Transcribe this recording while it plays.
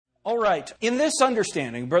All right. In this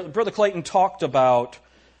understanding, Brother Clayton talked about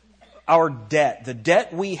our debt, the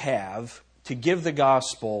debt we have to give the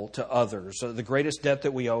gospel to others. The greatest debt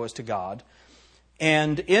that we owe is to God.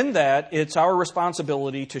 And in that, it's our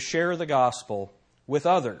responsibility to share the gospel with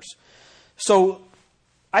others. So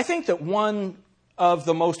I think that one of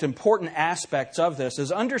the most important aspects of this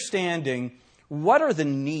is understanding what are the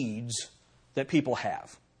needs that people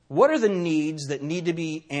have. What are the needs that need to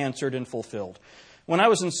be answered and fulfilled? When I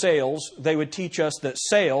was in sales, they would teach us that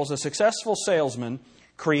sales, a successful salesman,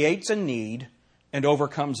 creates a need and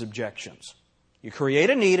overcomes objections. You create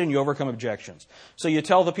a need and you overcome objections. So you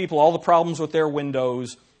tell the people all the problems with their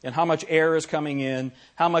windows and how much air is coming in,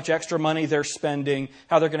 how much extra money they're spending,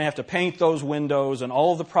 how they're going to have to paint those windows and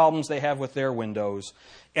all of the problems they have with their windows.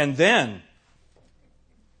 And then,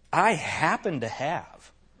 I happen to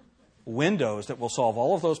have windows that will solve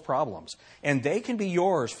all of those problems. And they can be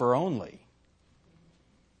yours for only.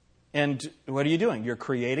 And what are you doing? You're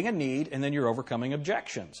creating a need and then you're overcoming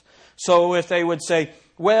objections. So if they would say,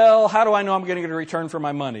 well, how do I know I'm going to get a return for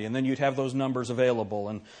my money? And then you'd have those numbers available.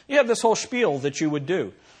 And you have this whole spiel that you would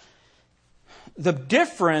do. The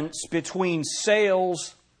difference between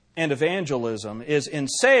sales and evangelism is in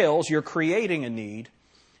sales, you're creating a need.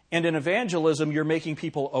 And in evangelism, you're making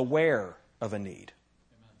people aware of a need.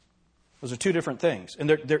 Those are two different things. And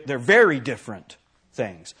they're very different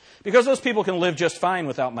things. Because those people can live just fine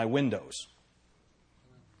without my windows.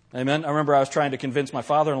 Amen? I remember I was trying to convince my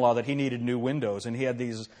father-in-law that he needed new windows. And he had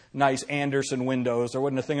these nice Anderson windows. There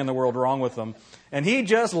wasn't a thing in the world wrong with them. And he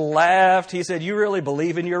just laughed. He said, you really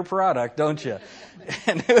believe in your product, don't you?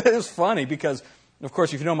 And it was funny because, of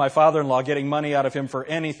course, if you know my father-in-law, getting money out of him for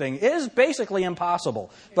anything is basically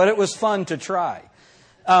impossible. But it was fun to try.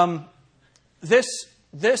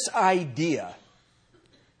 This idea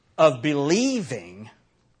of believing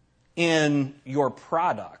in your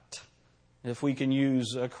product, if we can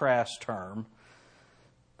use a crass term,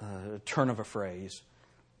 turn of a phrase.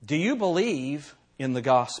 Do you believe in the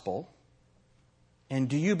gospel? And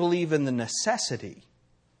do you believe in the necessity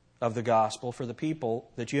of the gospel for the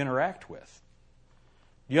people that you interact with?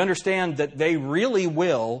 Do you understand that they really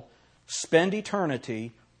will spend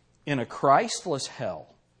eternity in a Christless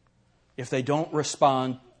hell if they don't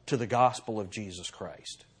respond to the gospel of Jesus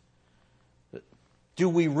Christ? Do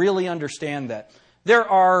we really understand that? There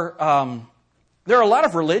are a lot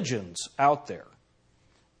of religions out there.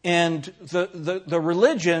 And the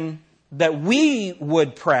religion that we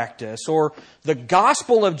would practice, or the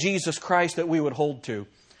gospel of Jesus Christ that we would hold to,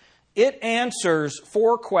 it answers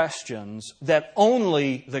 4 questions that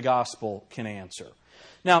only the gospel can answer.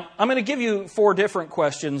 Now, I'm going to give you 4 different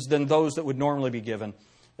questions than those that would normally be given.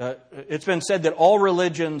 It's been said that all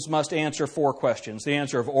religions must answer 4 questions. The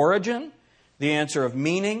answer of origin, the answer of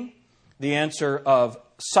meaning, the answer of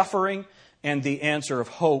suffering, and the answer of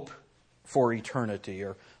hope for eternity,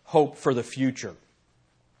 or hope for the future.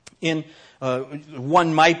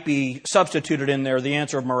 One might be substituted in there, the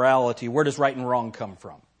answer of morality. Where does right and wrong come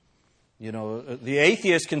from? You know, the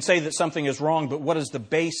atheist can say that something is wrong, but what is the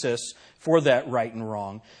basis for that right and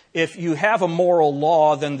wrong? If you have a moral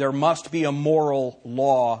law, then there must be a moral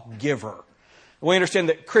law giver. We understand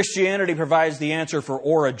that Christianity provides the answer for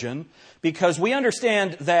origin, because we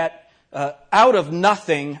understand that out of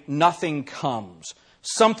nothing, nothing comes.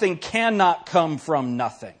 Something cannot come from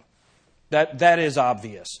nothing. That is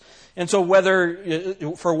obvious. And so whether,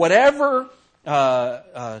 for whatever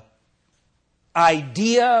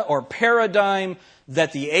idea or paradigm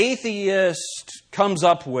that the atheist comes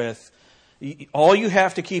up with, all you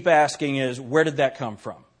have to keep asking is, where did that come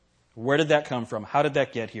from? Where did that come from? How did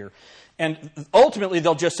that get here? And ultimately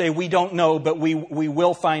they'll just say, we don't know, but we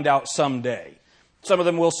will find out someday. Some of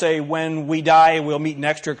them will say, when we die, we'll meet an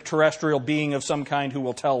extraterrestrial being of some kind who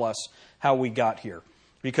will tell us how we got here.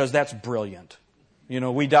 Because that's brilliant. You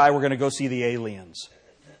know, we die, we're going to go see the aliens.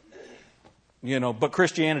 You know, but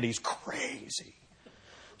Christianity's crazy.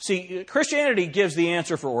 See, Christianity gives the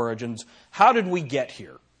answer for origins. How did we get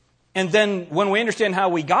here? And then when we understand how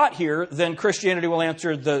we got here, then Christianity will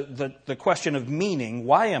answer the question of meaning.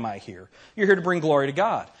 Why am I here? You're here to bring glory to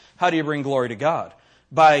God. How do you bring glory to God?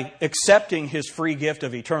 By accepting His free gift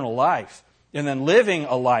of eternal life and then living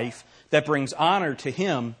a life that brings honor to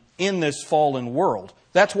Him in this fallen world.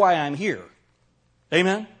 That's why I'm here.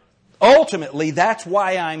 Amen? Ultimately, that's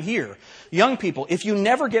why I'm here. Young people, if you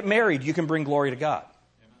never get married, you can bring glory to God.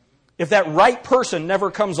 If that right person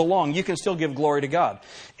never comes along, you can still give glory to God.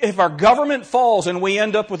 If our government falls and we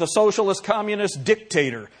end up with a socialist, communist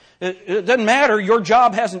dictator, it doesn't matter. Your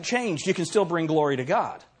job hasn't changed. You can still bring glory to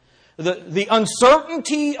God. The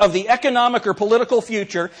uncertainty of the economic or political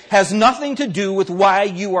future has nothing to do with why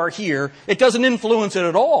you are here. It doesn't influence it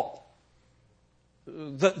at all.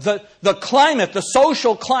 The climate, the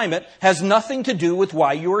social climate, has nothing to do with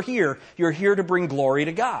why you are here. You're here to bring glory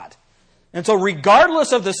to God. And so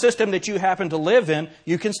regardless of the system that you happen to live in,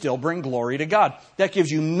 you can still bring glory to God. That gives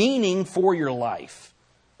you meaning for your life.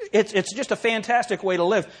 It's just a fantastic way to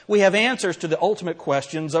live. We have answers to the ultimate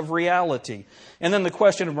questions of reality. And then the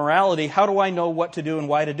question of morality, how do I know what to do and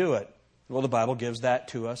why to do it? Well, the Bible gives that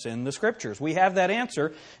to us in the Scriptures. We have that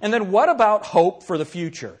answer. And then what about hope for the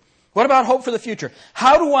future? What about hope for the future?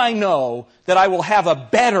 How do I know that I will have a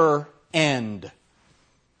better end?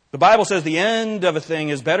 The Bible says the end of a thing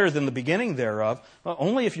is better than the beginning thereof. Well,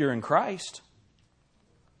 only if you're in Christ.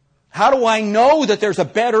 How do I know that there's a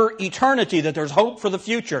better eternity, that there's hope for the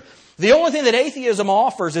future? The only thing that atheism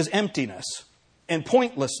offers is emptiness and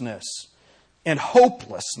pointlessness and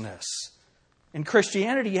hopelessness. In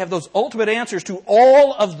Christianity, you have those ultimate answers to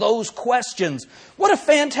all of those questions. What a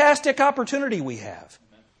fantastic opportunity we have.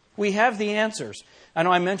 We have the answers. I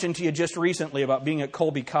know I mentioned to you just recently about being at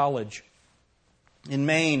Colby College in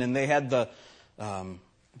Maine, and they had the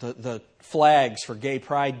flags for Gay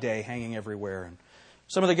Pride Day hanging everywhere. And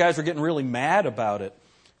some of the guys were getting really mad about it.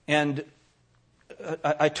 And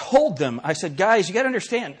I told them, I said, guys, you got to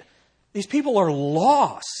understand, these people are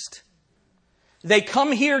lost. They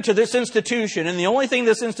come here to this institution, and the only thing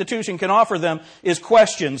this institution can offer them is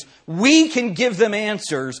questions. We can give them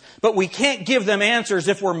answers, but we can't give them answers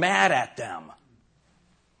if we're mad at them.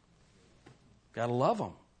 Got to love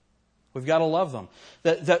them. We've got to love them.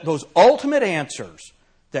 Those ultimate answers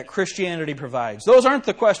that Christianity provides, those aren't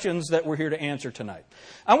the questions that we're here to answer tonight.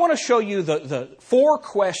 I want to show you the 4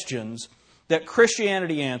 questions that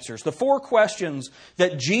Christianity answers, the 4 questions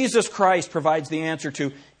that Jesus Christ provides the answer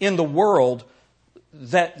to in the world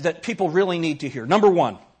that people really need to hear. Number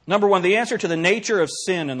one, the answer to the nature of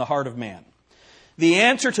sin in the heart of man. The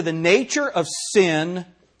answer to the nature of sin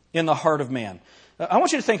in the heart of man. I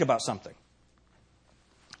want you to think about something.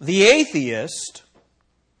 The atheist,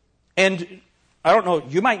 and I don't know,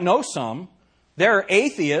 you might know some, there are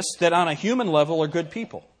atheists that on a human level are good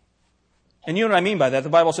people. And you know what I mean by that. The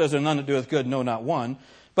Bible says there's none that doeth good, no, not one.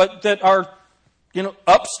 But that are,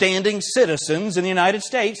 upstanding citizens in the United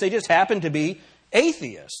States. They just happen to be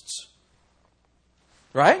atheists.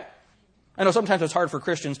 Right? I know sometimes it's hard for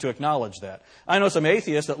Christians to acknowledge that. I know some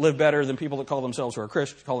atheists that live better than people that call themselves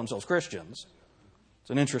Christians. It's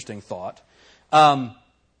an interesting thought.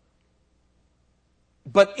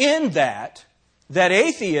 But in that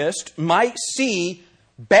atheist might see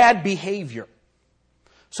bad behavior.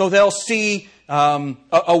 So they'll see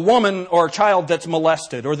a woman or a child that's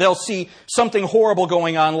molested, or they'll see something horrible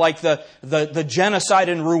going on like the genocide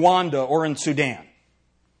in Rwanda or in Sudan.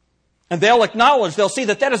 And they'll see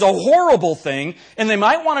that is a horrible thing, and they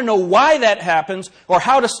might want to know why that happens or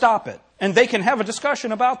how to stop it. And they can have a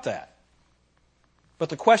discussion about that. But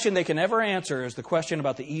the question they can never answer is the question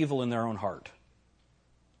about the evil in their own heart.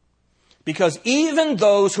 Because even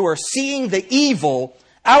those who are seeing the evil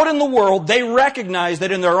out in the world, they recognize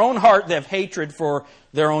that in their own heart they have hatred for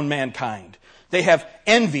their own mankind. They have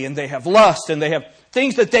envy and they have lust and they have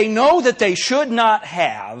things that they know that they should not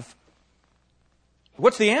have.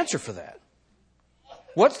 What's the answer for that?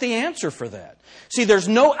 What's the answer for that? See, there's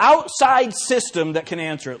no outside system that can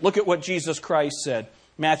answer it. Look at what Jesus Christ said.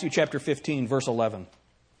 Matthew chapter 15, verse 11.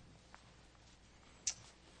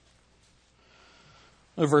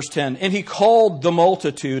 Verse 10, and he called the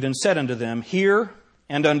multitude and said unto them, hear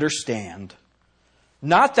and understand.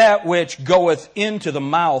 Not that which goeth into the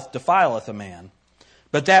mouth defileth a man,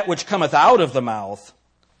 but that which cometh out of the mouth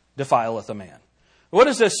defileth a man. What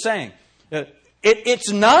is this saying?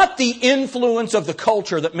 It's not the influence of the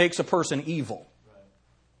culture that makes a person evil.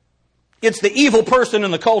 It's the evil person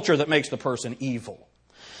in the culture that makes the person evil.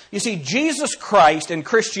 You see, Jesus Christ and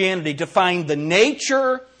Christianity defined the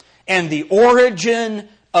nature and the origin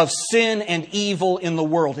of sin and evil in the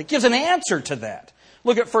world. It gives an answer to that.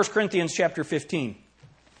 Look at 1 Corinthians chapter 15.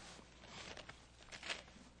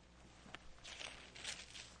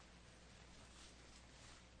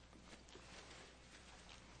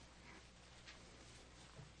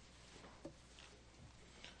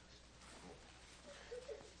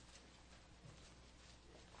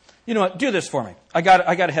 You know what? Do this for me. I got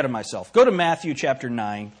ahead of myself. Go to Matthew chapter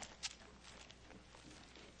 9.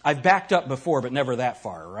 I've backed up before, but never that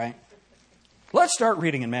far, right? Let's start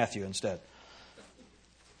reading in Matthew instead.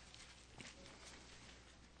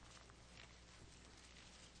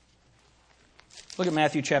 Look at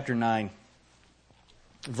Matthew chapter 9,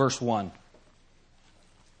 verse 1.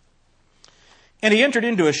 And he entered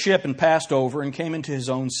into a ship and passed over and came into his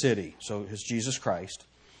own city. So his Jesus Christ.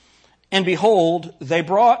 And behold, they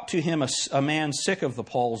brought to him a man sick of the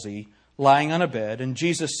palsy, lying on a bed. And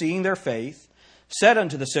Jesus, seeing their faith, said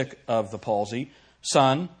unto the sick of the palsy,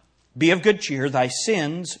 Son, be of good cheer, thy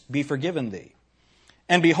sins be forgiven thee.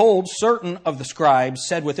 And behold, certain of the scribes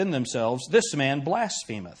said within themselves, This man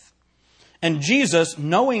blasphemeth. And Jesus,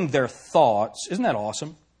 knowing their thoughts, isn't that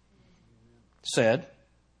awesome? Said,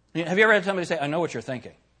 have you ever had somebody say, I know what you're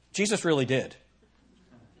thinking? Jesus really did.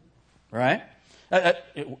 Right?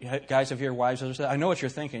 Guys, have your wives ever said, I know what you're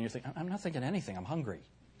thinking? You're thinking, I'm not thinking anything. I'm hungry.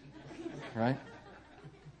 Right?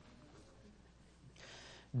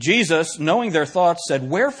 Jesus, knowing their thoughts, said,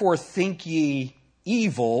 Wherefore think ye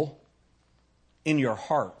evil in your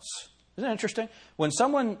hearts? Isn't that interesting? When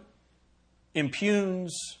someone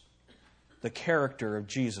impugns the character of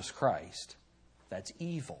Jesus Christ, that's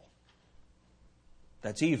evil.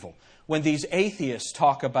 That's evil. When these atheists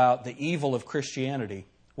talk about the evil of Christianity,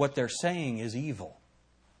 what they're saying is evil.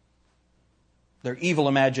 They're evil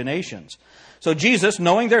imaginations. So Jesus,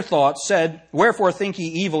 knowing their thoughts, said, Wherefore think ye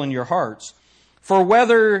evil in your hearts? For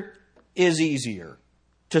whether is easier,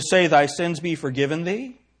 to say thy sins be forgiven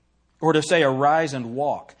thee, or to say arise and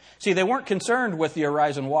walk? See, they weren't concerned with the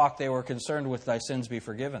arise and walk, they were concerned with thy sins be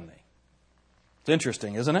forgiven thee. It's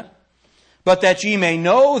interesting, isn't it? But that ye may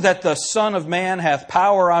know that the Son of Man hath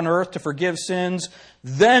power on earth to forgive sins,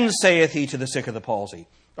 then saith he to the sick of the palsy,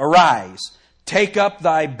 Arise, take up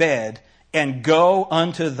thy bed, and go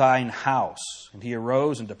unto thine house. And he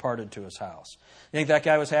arose and departed to his house. You think that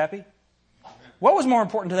guy was happy? What was more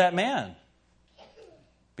important to that man?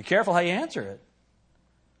 Be careful how you answer it.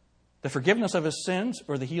 The forgiveness of his sins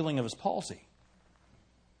or the healing of his palsy?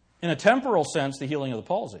 In a temporal sense, the healing of the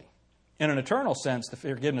palsy. In an eternal sense, the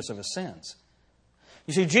forgiveness of his sins.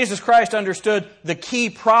 You see, Jesus Christ understood the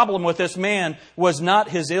key problem with this man was not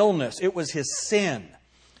his illness, it was his sin.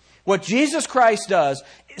 What Jesus Christ does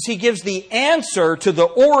is he gives the answer to the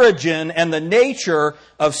origin and the nature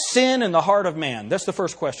of sin in the heart of man. That's the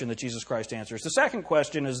first question that Jesus Christ answers. The second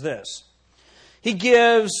question is this. He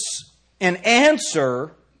gives an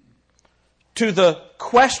answer to the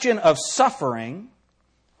question of suffering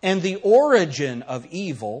and the origin of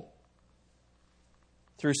evil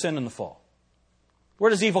through sin and the fall.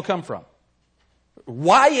 Where does evil come from?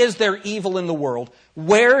 Why is there evil in the world?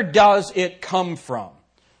 Where does it come from?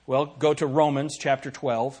 Well, go to Romans chapter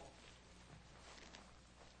 12.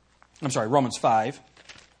 Romans 5,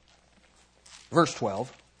 verse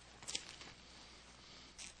 12.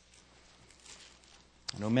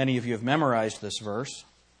 I know many of you have memorized this verse.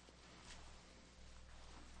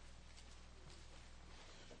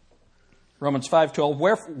 Romans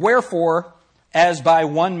 5:12. Wherefore, as by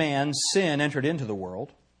one man sin entered into the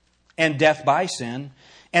world, and death by sin,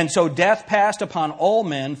 and so death passed upon all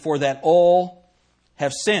men, for that all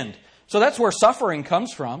have sinned. So that's where suffering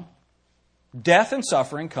comes from. Death and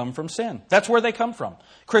suffering come from sin. That's where they come from.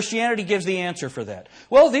 Christianity gives the answer for that.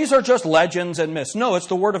 Well, these are just legends and myths. No, it's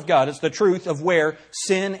the Word of God. It's the truth of where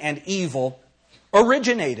sin and evil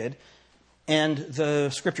originated. And the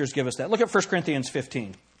Scriptures give us that. Look at 1 Corinthians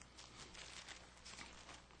 15.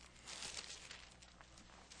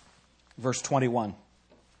 Verse 21.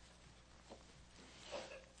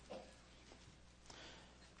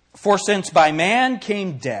 For since by man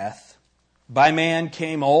came death, by man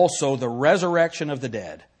came also the resurrection of the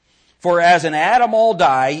dead. For as in Adam all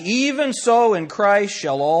die, even so in Christ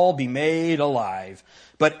shall all be made alive.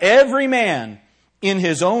 But every man in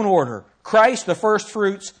his own order, Christ the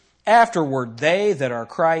firstfruits, afterward they that are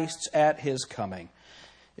Christ's at his coming.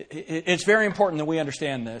 It's very important that we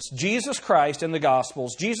understand this. Jesus Christ and the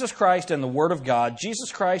Gospels, Jesus Christ and the Word of God,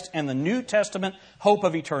 Jesus Christ and the New Testament hope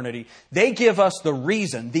of eternity, they give us the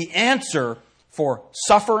reason, the answer for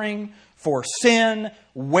suffering, for sin.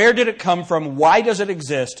 Where did it come from? Why does it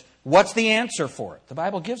exist? What's the answer for it? The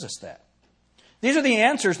Bible gives us that. These are the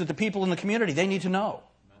answers that the people in the community, they need to know.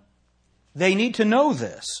 They need to know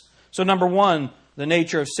this. So number one, the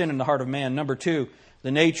nature of sin in the heart of man. Number two,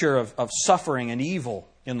 the nature of suffering and evil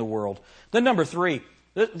in the world. Then number three,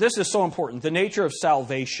 this is so important, the nature of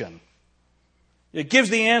salvation. It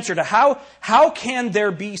gives the answer to how can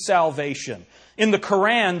there be salvation? In the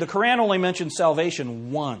Quran only mentions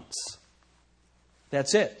salvation once.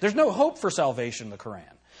 That's it. There's no hope for salvation in the Quran.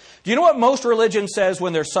 Do you know what most religion says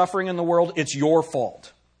when there's suffering in the world? It's your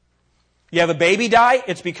fault. You have a baby die,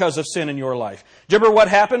 it's because of sin in your life. Do you remember what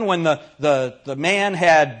happened when the man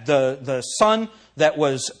had the son that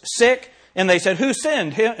was sick? And they said, who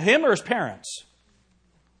sinned, him or his parents?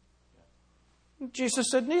 Jesus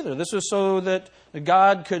said, neither. This was so that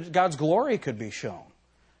God's glory could be shown.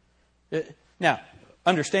 Now,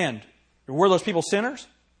 understand, were those people sinners?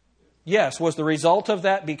 Yes. Was the result of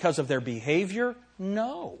that because of their behavior?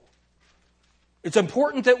 No. It's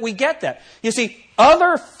important that we get that. You see,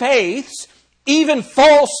 other faiths, even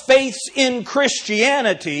false faiths in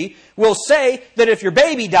Christianity, will say that if your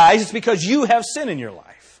baby dies, it's because you have sin in your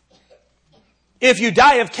life. If you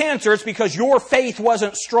die of cancer, it's because your faith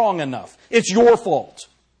wasn't strong enough. It's your fault.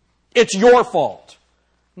 It's your fault.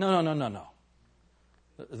 No.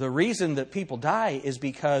 The reason that people die is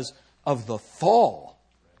because of the fall.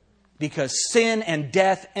 Because sin and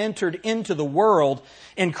death entered into the world,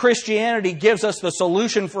 and Christianity gives us the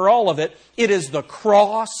solution for all of it. It is the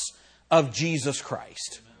cross of Jesus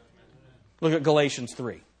Christ. Look at Galatians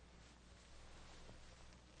 3.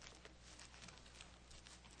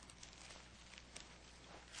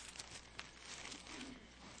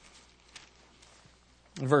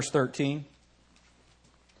 Verse 13.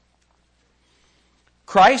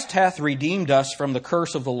 Christ hath redeemed us from the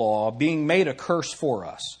curse of the law, being made a curse for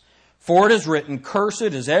us. For it is written, Cursed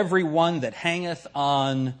is every one that hangeth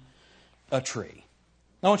on a tree.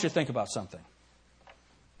 I want you to think about something.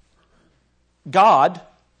 God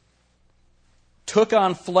took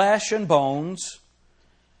on flesh and bones.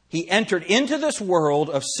 He entered into this world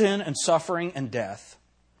of sin and suffering and death.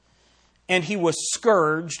 And He was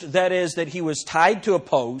scourged, that is, that He was tied to a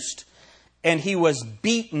post, and He was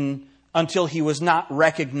beaten until He was not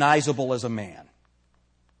recognizable as a man.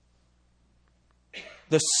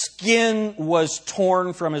 The skin was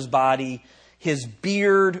torn from His body. His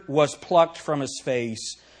beard was plucked from His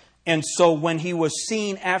face. And so when He was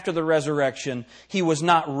seen after the resurrection, He was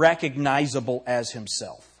not recognizable as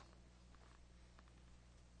Himself.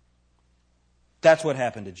 That's what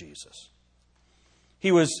happened to Jesus.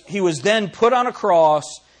 He was then put on a cross.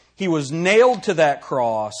 He was nailed to that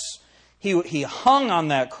cross. He hung on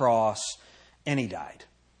that cross, and He died.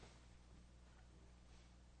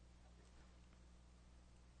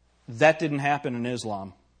 That didn't happen in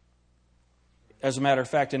Islam. As a matter of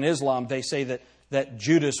fact, in Islam, they say that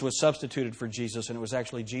Judas was substituted for Jesus, and it was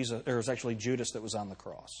actually Judas that was on the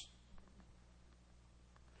cross.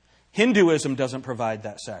 Hinduism doesn't provide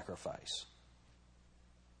that sacrifice.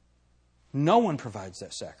 No one provides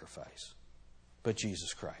that sacrifice but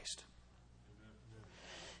Jesus Christ.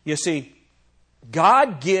 You see,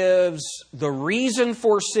 God gives the reason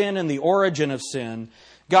for sin and the origin of sin.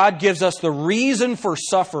 God gives us the reason for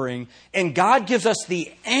suffering, and God gives us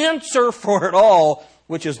the answer for it all,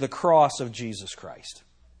 which is the cross of Jesus Christ.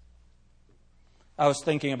 I was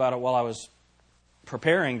thinking about it while I was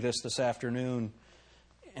preparing this afternoon,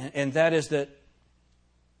 and that is that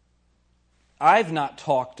I've not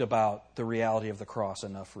talked about the reality of the cross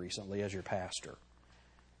enough recently as your pastor.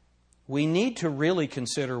 We need to really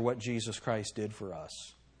consider what Jesus Christ did for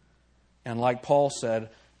us. And like Paul said,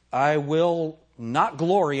 I will not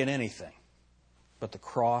glory in anything but the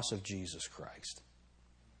cross of Jesus Christ.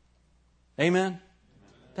 Amen?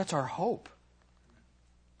 That's our hope.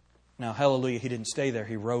 Now, hallelujah, He didn't stay there.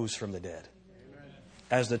 He rose from the dead.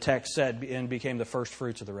 As the text said, and became the first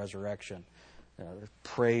fruits of the resurrection.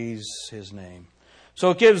 Praise His name. So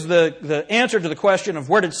it gives the answer to the question of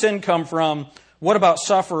where did sin come from? What about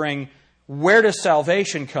suffering? Where does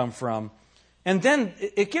salvation come from? And then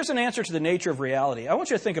it gives an answer to the nature of reality. I want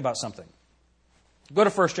you to think about something. Go to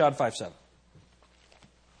 1 John 5:7.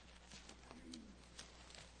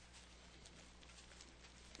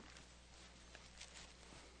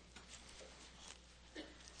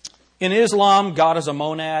 In Islam, God is a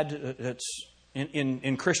monad.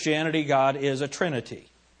 In Christianity, God is a Trinity,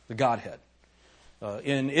 the Godhead.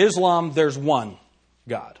 In Islam, there's one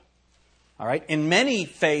God. All right. In many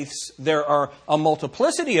faiths, there are a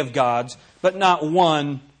multiplicity of gods, but not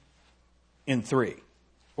one in three,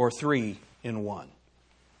 or three in one.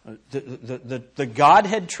 The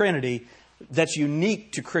Godhead Trinity that's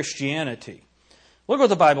unique to Christianity. Look what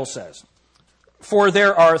the Bible says. For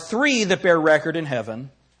there are three that bear record in heaven,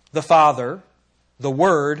 the Father, the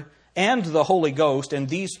Word, and the Holy Ghost, and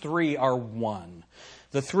these three are one.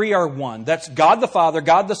 The three are one. That's God the Father,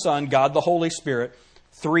 God the Son, God the Holy Spirit.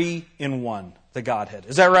 Three in one, the Godhead.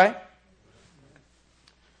 Is that right?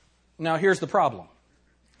 Now here's the problem.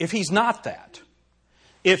 If He's not that,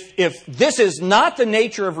 if this is not the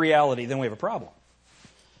nature of reality, then we have a problem.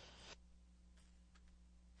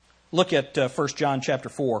 Look at 1 John chapter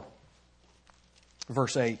 4,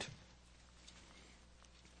 verse 8.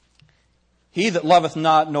 He that loveth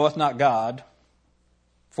not knoweth not God,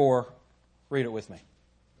 for, read it with me,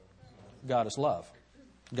 God is love.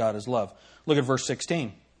 God is love. Look at verse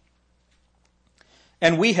 16.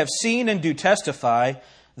 And we have seen and do testify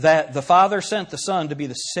that the Father sent the Son to be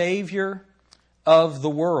the Savior of the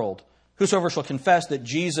world. Whosoever shall confess that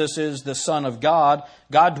Jesus is the Son of God,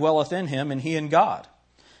 God dwelleth in him, and he in God.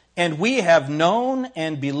 And we have known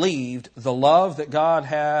and believed the love that God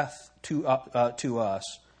hath to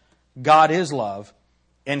us. God is love,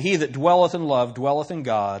 and he that dwelleth in love dwelleth in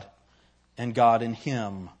God, and God in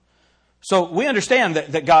him. So we understand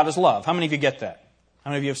that God is love. How many of you get that?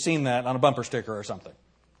 How many of you have seen that on a bumper sticker or something?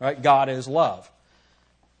 Right? God is love.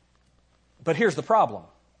 But here's the problem.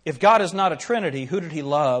 If God is not a Trinity, who did he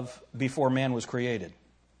love before man was created?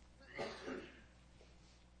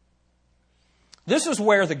 This is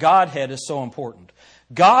where the Godhead is so important.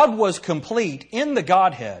 God was complete in the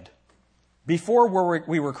Godhead before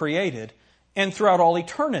we were created and throughout all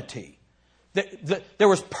eternity. There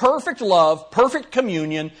was perfect love, perfect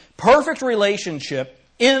communion, perfect relationship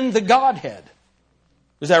in the Godhead.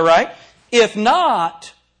 Is that right? If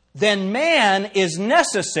not, then man is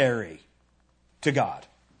necessary to God.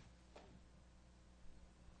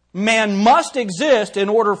 Man must exist in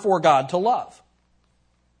order for God to love.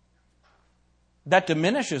 That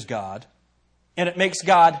diminishes God, and it makes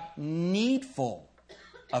God needful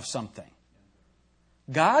of something.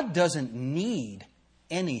 God doesn't need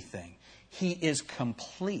anything. He is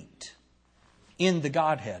complete in the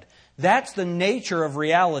Godhead. That's the nature of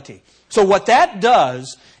reality. So what that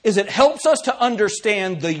does is it helps us to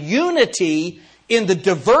understand the unity in the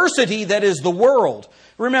diversity that is the world.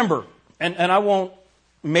 Remember, and I won't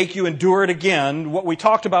make you endure it again, what we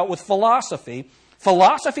talked about with philosophy.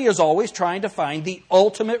 Philosophy is always trying to find the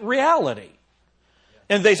ultimate reality.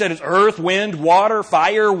 And they said it's earth, wind, water,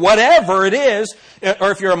 fire, whatever it is.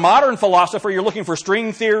 Or if you're a modern philosopher, you're looking for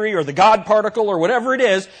string theory or the God particle or whatever it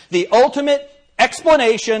is, the ultimate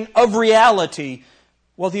explanation of reality.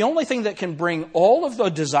 Well, the only thing that can bring all of the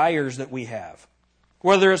desires that we have,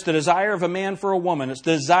 whether it's the desire of a man for a woman, it's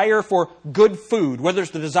the desire for good food, whether it's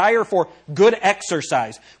the desire for good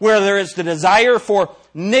exercise, whether it's the desire for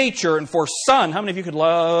nature and for sun. How many of you could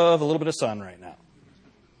love a little bit of sun right now?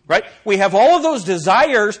 Right? We have all of those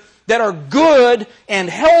desires that are good and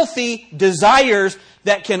healthy desires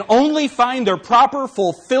that can only find their proper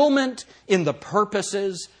fulfillment in the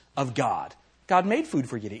purposes of God. God made food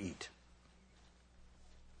for you to eat.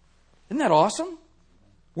 Isn't that awesome?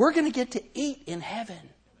 We're going to get to eat in heaven.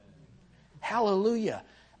 Hallelujah.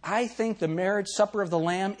 I think the marriage supper of the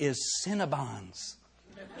Lamb is Cinnabons.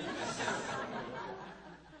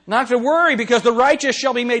 Not to worry, because the righteous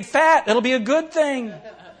shall be made fat. It'll be a good thing.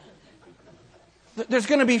 There's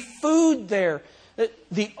going to be food there.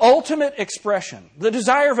 The ultimate expression, the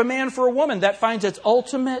desire of a man for a woman, that finds its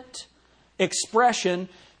ultimate expression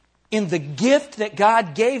in the gift that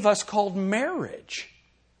God gave us called marriage.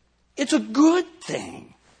 It's a good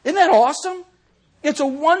thing. Isn't that awesome? It's a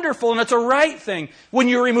wonderful and it's a right thing. When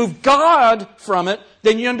you remove God from it,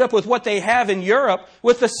 then you end up with what they have in Europe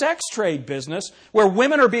with the sex trade business, where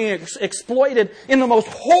women are being exploited in the most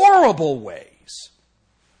horrible ways.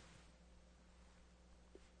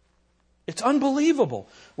 It's unbelievable.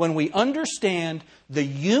 When we understand the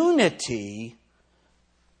unity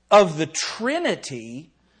of the Trinity,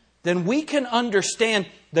 then we can understand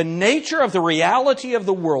the nature of the reality of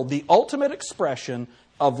the world. The ultimate expression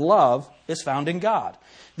of love is found in God.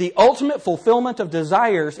 The ultimate fulfillment of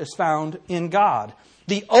desires is found in God.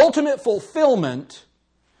 The ultimate fulfillment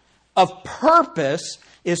of purpose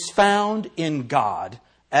is found in God,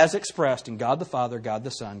 as expressed in God the Father, God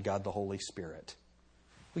the Son, God the Holy Spirit.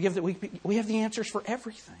 We have the answers for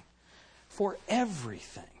everything. For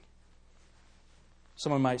everything.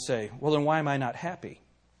 Someone might say, well, then why am I not happy?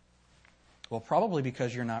 Well, probably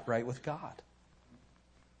because you're not right with God.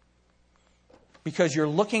 Because you're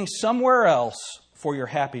looking somewhere else for your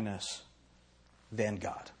happiness than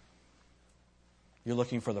God. You're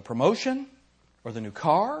looking for the promotion, or the new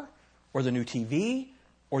car, or the new TV,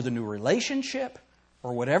 or the new relationship,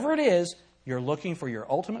 or whatever it is. You're looking for your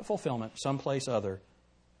ultimate fulfillment someplace other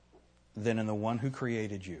than in the one who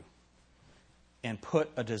created you and put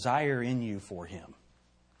a desire in you for Him.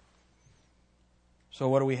 So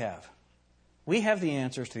what do we have? We have the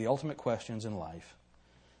answers to the ultimate questions in life.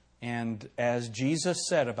 And as Jesus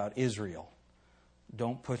said about Israel,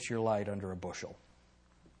 don't put your light under a bushel.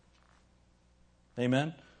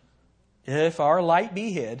 Amen? If our light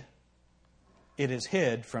be hid, it is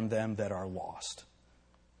hid from them that are lost.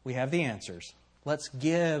 We have the answers. Let's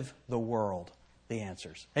give the world the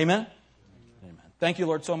answers. Amen? Amen. Thank you,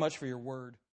 Lord, so much for your word.